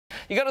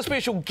You got a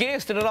special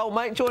guest and an old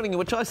mate joining you,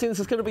 which I sense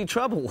is going to be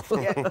trouble.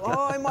 Yeah.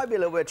 Oh, it might be a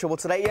little bit of trouble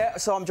today. Yeah,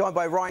 so I'm joined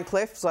by Ryan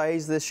Clift. So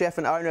he's the chef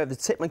and owner of the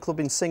Tippling Club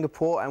in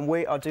Singapore, and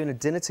we are doing a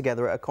dinner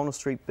together at O'Connell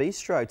Street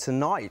Bistro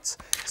tonight.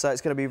 So it's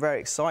going to be very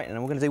exciting,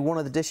 and we're going to do one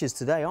of the dishes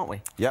today, aren't we?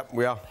 Yep,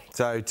 we are.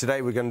 So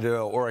today we're going to do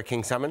an Ora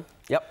King salmon.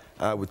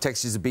 Yep. With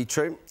textures of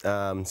beetroot,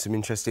 some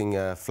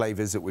interesting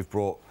flavours that we've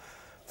brought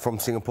from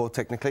Singapore,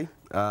 technically,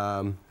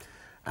 and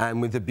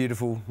with a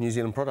beautiful New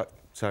Zealand product.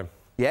 So.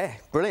 Yeah,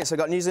 brilliant. So we've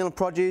got New Zealand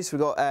produce,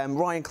 we've got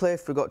Ryan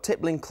Clift, we've got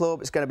Tippling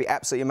Club. It's going to be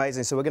absolutely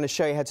amazing. So we're going to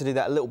show you how to do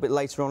that a little bit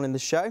later on in the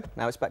show.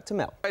 Now it's back to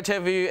Mel. Great to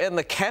have you in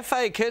the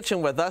cafe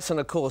kitchen with us, and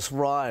of course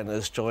Ryan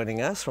is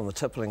joining us from the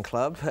Tippling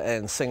Club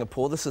in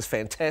Singapore. This is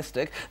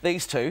fantastic.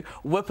 These two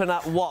whipping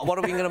up what? What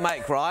are we going to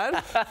make,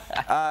 Ryan?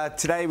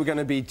 Today we're going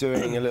to be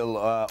doing a little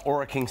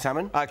Ora King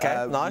salmon.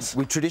 Okay, nice.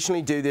 We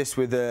traditionally do this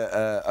with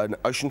an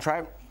ocean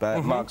trout,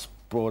 but Mark's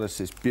brought us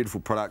this beautiful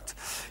product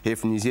here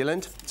from New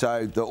Zealand.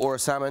 So the Ora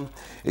salmon,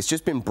 it's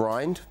just been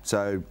brined.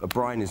 So a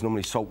brine is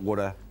normally salt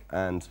water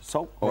and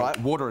salt, or right.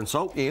 Water and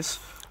salt. Yes.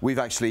 We've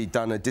actually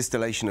done a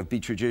distillation of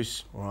beetroot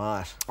juice.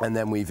 Right. And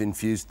then we've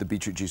infused the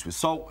beetroot juice with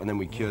salt, and then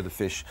we cure the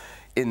fish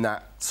in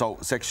that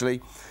salt sexually.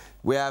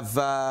 We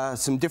have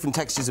some different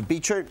textures of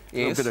beetroot. Yes.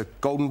 A little bit of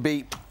golden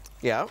beet.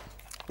 Yeah. A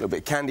little bit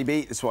of candy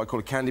beet. That's what I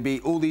call a candy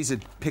beet. All these are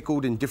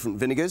pickled in different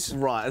vinegars.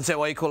 Right. Is that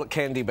why you call it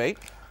candy beet?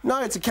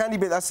 No, it's a candy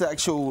beet. That's the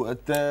actual...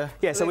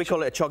 yeah, so we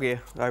call it a choggia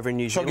over in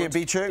New Zealand. Choggia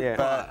beetroot, yeah.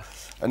 but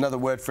another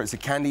word for it's a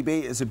candy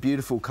beet. It's a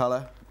beautiful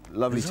colour,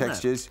 lovely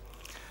textures.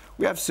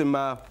 We have some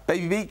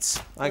baby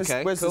beets.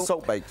 Okay, Where's cool. the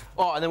salt baked?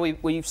 Oh, and then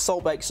we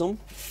salt bake some.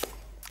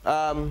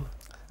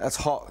 That's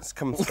hot. It's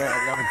coming straight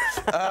out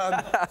the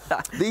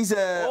oven. These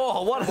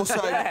are what is also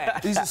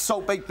that? these are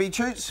salt baked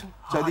beetroots.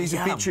 So these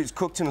are yum. beetroots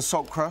cooked in a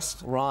salt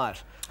crust. Right.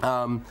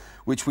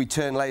 Which we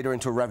turn later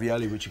into a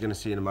ravioli, which you're going to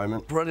see in a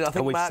moment. Brilliant. I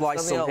think we Mark's slice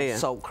done some the old here?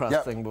 salt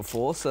crust thing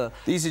before, so...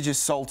 These are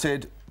just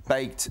salted,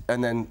 baked,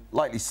 and then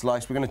lightly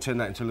sliced. We're going to turn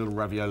that into a little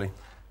ravioli.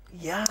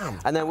 Yum.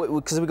 And then,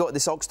 because we've got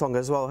this ox tongue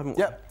as well, haven't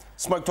we? Yep.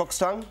 Smoked ox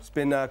tongue. It's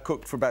been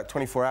cooked for about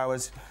 24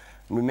 hours.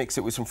 And we mix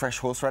it with some fresh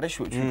horseradish,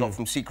 which we got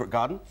from Secret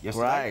Garden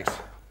yesterday. Right.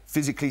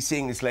 Physically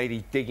seeing this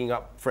lady digging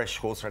up fresh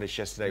horseradish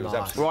yesterday was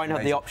absolutely Ryan had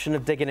the amazing. option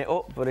of digging it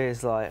up, but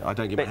he's like I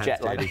don't give bit my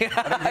jet hands lagged.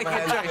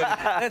 dirty.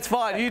 That's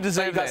fine. You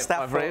deserve got that, staff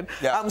my friend.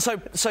 Yeah.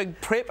 So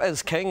prep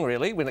is king,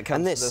 really, when it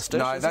comes to this dish.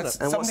 No, isn't that's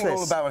it? And what's something all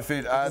this? about my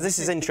food. this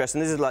is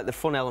interesting. This is like the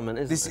fun element,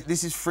 isn't it?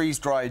 This is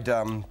freeze-dried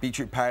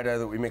beetroot powder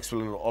that we mix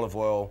with a little olive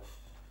oil.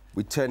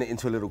 We turn it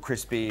into a little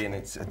crispy, and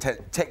it's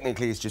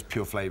technically it's just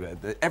pure flavour.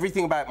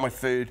 Everything about my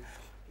food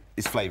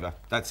is flavour.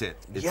 That's it.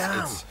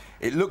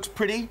 It looks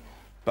pretty,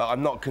 but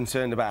I'm not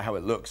concerned about how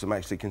it looks. I'm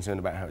actually concerned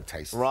about how it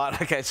tastes.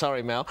 Right, OK,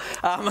 sorry, Mel.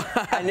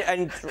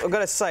 And I've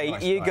got to say,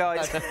 Nice you try.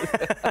 guys...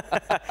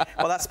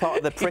 well, that's part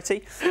of the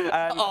pretty.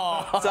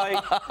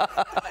 So,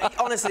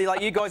 honestly,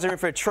 like, you guys are in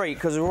for a treat,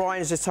 because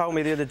Ryan's just told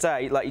me the other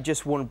day, like, you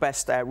just won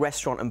Best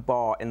Restaurant and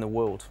Bar in the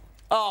world.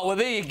 Oh, well,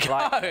 there you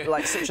go.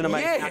 Like such an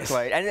amazing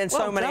accolade. And so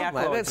Well many done,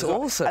 mate. accolades. That's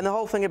awesome. And the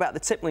whole thing about the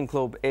Tippling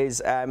Club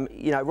is,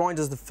 you know, Ryan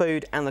does the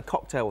food and the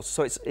cocktails.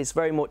 So it's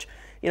very much,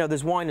 you know,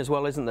 there's wine as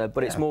well, isn't there?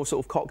 But it's more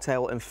sort of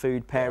cocktail and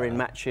food pairing,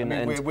 matching.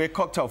 I mean, we're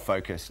cocktail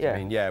focused. Yeah. I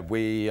mean, yeah,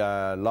 we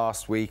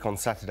last week on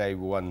Saturday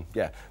we won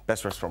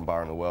best restaurant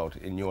bar in the world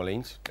in New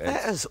Orleans.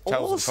 That is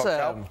Tales of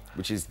Cocktail, awesome.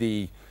 which is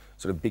the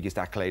sort of biggest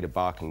accolade a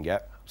bar can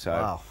get. So,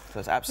 Wow. So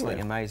it's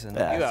absolutely amazing.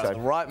 You are the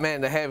right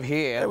man to have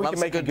here. we Loves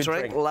can a make a good good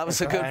drink, drink.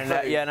 loves a good And,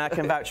 food. yeah, and I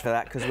can vouch for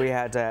that, because we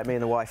had, me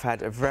and the wife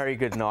had a very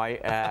good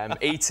night,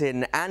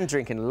 eating and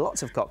drinking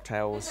lots of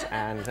cocktails,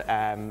 and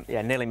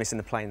yeah, nearly missing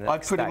the plane.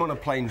 I've put him on a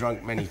plane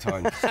drunk many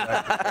times.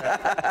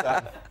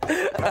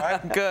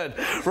 Good.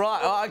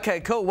 Right, OK,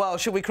 cool. Well,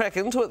 should we crack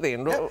into it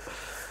then? Yep.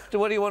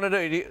 What do you want to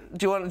do?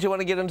 Do you want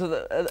to get into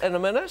the in a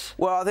minute?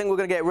 Well, I think we're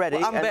going to get ready.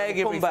 Well, and unbag then we'll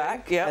everything. come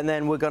back, Yeah. and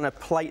then we're going to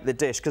plate the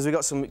dish, because we've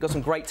got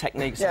some great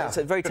techniques. Yeah, It's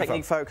very bit of fun.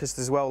 technique focused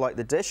as well, like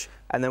the dish.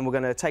 And then we're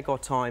going to take our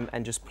time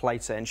and just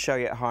plate it and show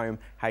you at home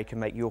how you can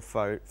make your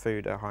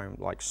food at home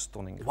like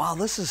stunning. Wow,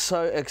 this is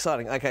so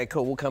exciting. OK,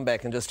 cool. We'll come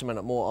back in just a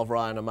minute more of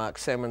Ryan and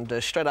Mark's salmon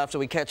dish straight after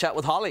we catch up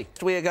with Holly.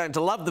 We are going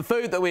to love the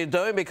food that we're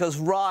doing, because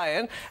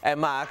Ryan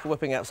and Mark are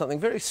whipping out something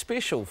very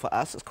special for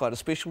us. It's quite a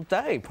special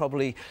day.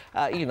 Probably,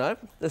 you know,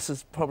 this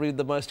is probably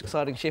the most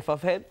exciting chef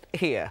I've had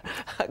here,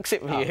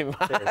 except for you,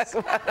 Mark.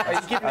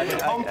 He's giving me a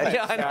complex.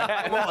 Yeah, I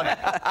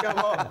know. Come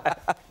on.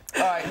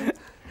 All right.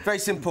 Very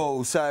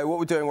simple. So what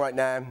we're doing right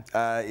now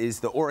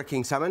is the Ora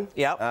King salmon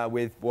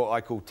with what I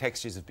call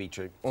textures of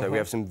beetroot. So we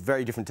have some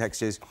very different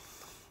textures.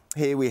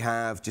 Here we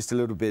have just a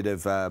little bit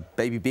of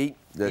baby beet,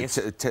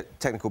 the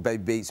technical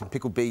baby beets, some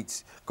pickled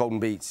beets, golden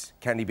beets,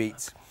 candy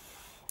beets,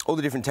 all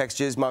the different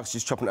textures. Mark's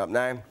just chopping it up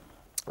now.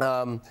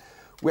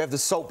 We have the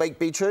salt-baked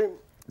beetroot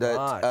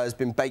that has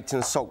been baked in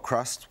a salt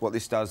crust. What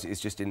this does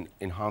is just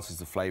enhances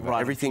the flavour.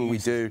 Right, Everything we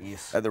do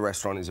yes. at the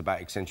restaurant is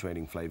about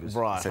accentuating flavours.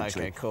 Right,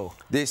 essentially. OK, cool.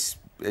 This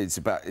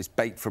it's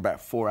baked for about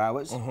 4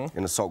 hours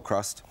in a salt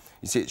crust.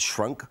 You see it's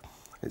shrunk.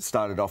 It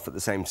started off at the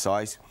same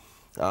size.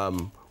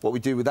 What we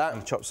do with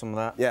that... Chop some of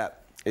that. Yeah.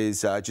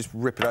 is just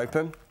rip it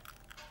open.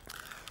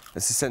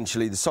 It's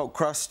essentially the salt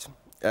crust.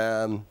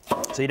 So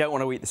you don't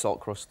want to eat the salt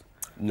crust?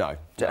 No,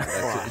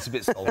 it's a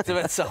bit salty. It's a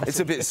bit salty. It's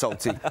a bit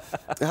salty.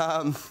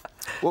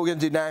 What we're going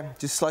to do now,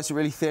 just slice it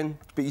really thin,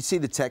 but you see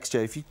the texture.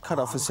 If you cut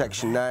off a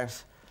section now,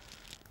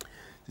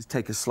 just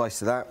take a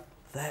slice of that.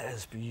 That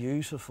is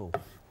beautiful.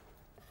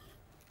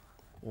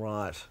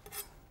 Right.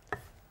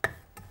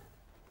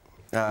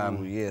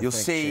 Ooh, yeah, you'll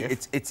see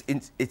Chef.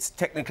 it's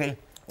technically,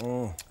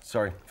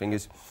 sorry,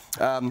 fingers.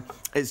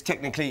 It's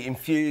technically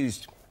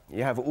infused.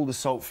 You have all the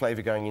salt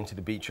flavour going into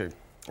the beetroot.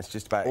 It's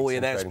just about. Oh yeah,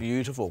 that's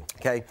beautiful.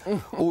 Okay,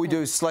 all we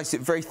do is slice it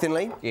very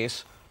thinly.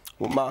 Yes.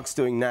 What Mark's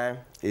doing now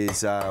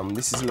is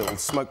this is a little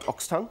smoked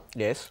ox tongue.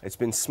 Yes. It's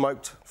been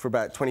smoked for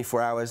about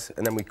 24 hours,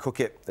 and then we cook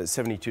it at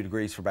 72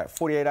 degrees for about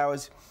 48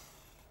 hours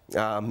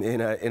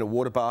in a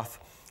water bath.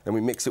 And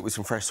we mix it with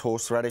some fresh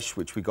horseradish,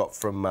 which we got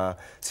from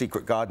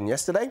Secret Garden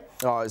yesterday.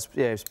 Oh, it's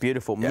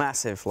beautiful. Yeah.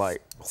 Massive,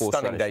 like, horseradish.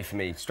 Stunning day for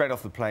me. Straight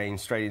off the plane,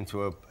 straight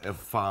into a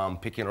farm,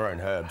 picking our own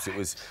herbs. It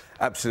was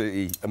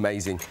absolutely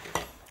amazing.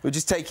 We're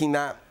just taking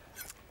that,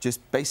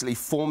 just basically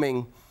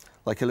forming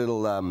like a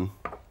little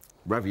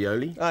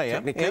ravioli,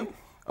 technically,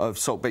 of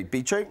salt-baked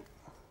beetroot.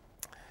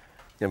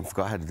 You haven't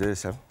forgot how to do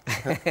this, have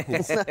you?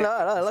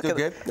 No, look at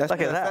good. That's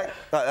look at that.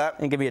 Like that.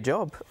 And give me a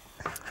job.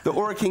 The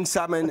Ora King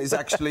salmon is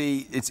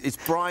actually, it's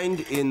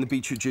brined in the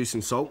beetroot juice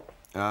and salt,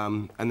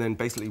 and then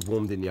basically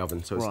warmed in the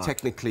oven. So it's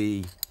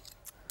technically,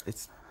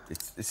 it's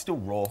still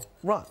raw.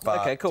 Right,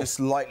 but okay, cool. just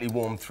lightly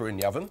warmed through in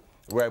the oven.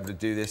 We're able to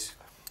do this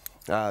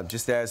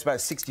just there. It's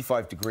about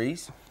 65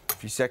 degrees, a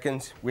few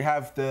seconds. We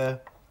have the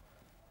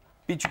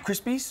beetroot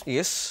crispies.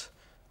 Yes.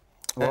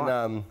 Right.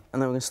 And then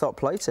we're going to start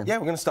plating. Yeah,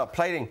 we're going to start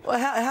plating. Well,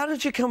 how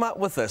did you come up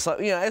with this? Like,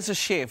 you know, as a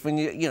chef, when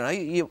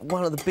you're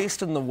one of the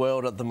best in the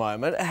world at the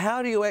moment,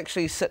 how do you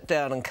actually sit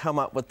down and come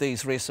up with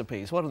these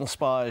recipes? What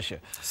inspires you?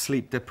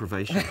 Sleep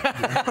deprivation.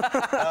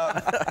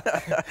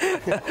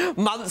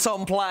 Months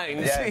on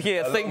planes,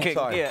 thinking.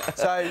 Yeah.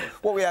 So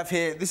what we have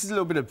here, this is a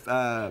little bit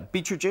of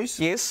beetroot juice.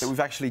 Yes. That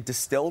we've actually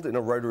distilled in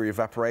a rotary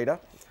evaporator.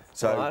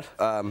 So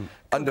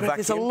under vacuum.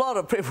 There's a lot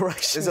of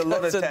preparation. There's a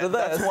lot of into this.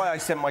 That's why I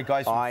sent my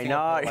guys from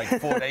Singapore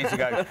like 4 days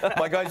ago.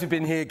 My guys have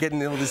been here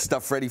getting all this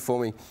stuff ready for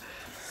me.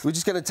 We're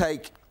just going to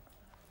take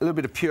a little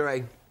bit of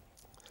puree,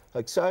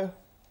 like so,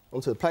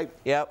 onto the plate.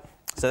 Yep.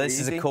 So this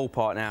is a cool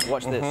part now.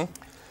 Watch this.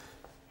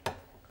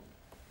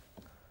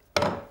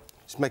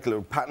 Just make a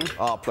little pattern.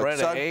 Oh,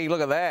 pretty. Like so.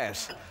 Look at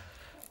that.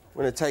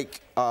 We're going to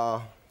take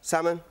our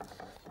salmon,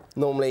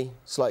 normally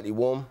slightly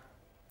warm,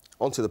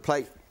 onto the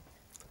plate.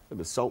 A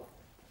bit of salt.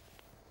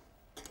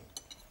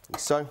 Like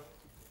so.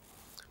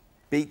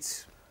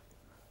 Beets.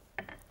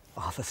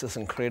 Oh, this is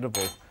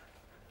incredible.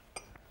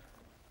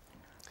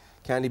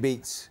 Candy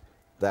beets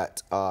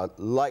that are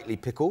lightly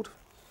pickled.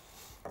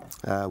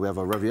 We have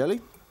our ravioli.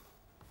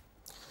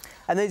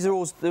 And these are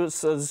all, there's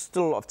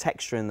still a lot of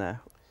texture in there.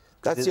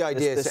 That's the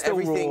idea.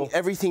 So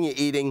everything you're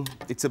eating,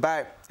 it's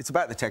about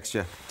the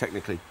texture,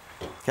 technically.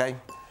 Okay?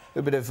 A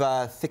little bit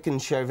of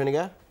thickened sherry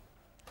vinegar.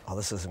 Oh,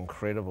 this is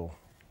incredible.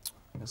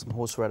 Got some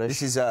horseradish.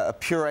 This is a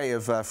puree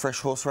of fresh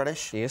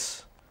horseradish.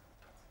 Yes.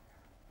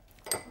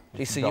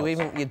 So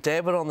you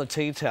dab it on the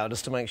tea towel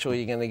just to make sure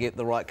you're going to get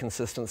the right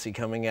consistency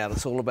coming out.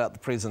 It's all about the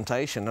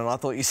presentation, and I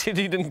thought you said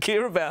you didn't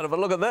care about it, but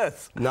look at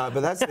this. No,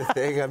 but that's the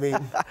thing. I mean,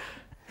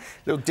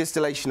 little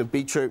distillation of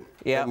beetroot.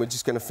 Yeah. And we're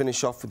just going to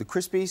finish off with the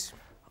crispies.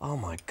 Oh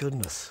my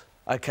goodness.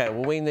 Okay,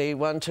 well we need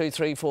 1, 2,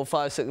 3, 4,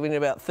 5, 6. We need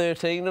about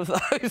 13 of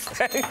those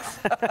things.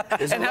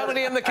 And how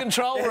many in the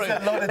control room?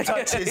 There's a lot of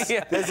touches.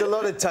 Yeah. There's a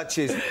lot of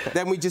touches.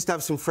 Then we just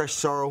have some fresh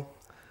sorrel.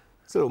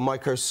 It's a little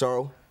micro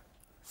sorrel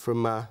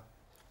from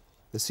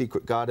the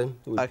Secret Garden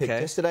that we picked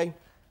yesterday.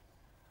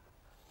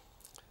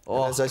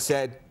 Oh. And as I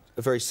said,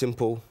 a very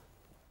simple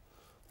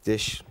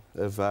dish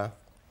of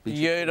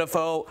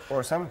beautiful.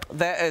 Or salmon.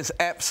 That is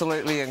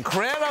absolutely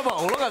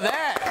incredible. Look at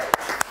that.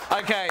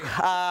 Okay,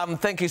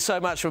 thank you so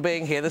much for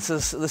being here. This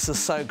is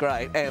so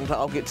great, and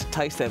I'll get to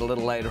taste that a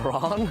little later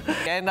on.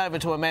 And over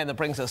to a man that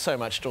brings us so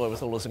much joy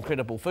with all his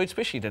incredible food,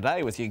 especially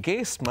today with your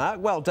guest, Mark.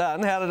 Well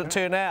done. How did it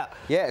turn out?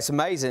 Yeah, it's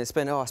amazing. It's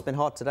been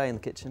hard today in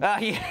the kitchen.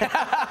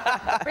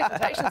 Yeah.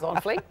 Presentation's on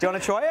fleek. Do you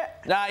want to try it?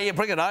 Nah, yeah,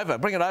 bring it over.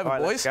 Bring it over,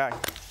 right, boys. Let's go.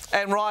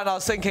 And Ryan, I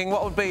was thinking,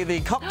 what would be the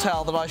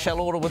cocktail that I shall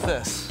order with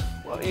this?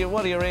 What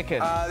do you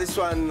reckon? This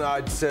one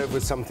I'd serve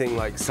with something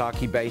like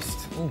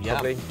sake-based,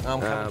 probably. I'm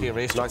coming to your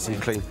restaurant. Nice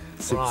and clean,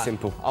 super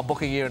simple. I'll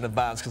book a year in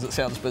advance because it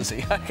sounds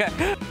busy.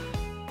 Okay.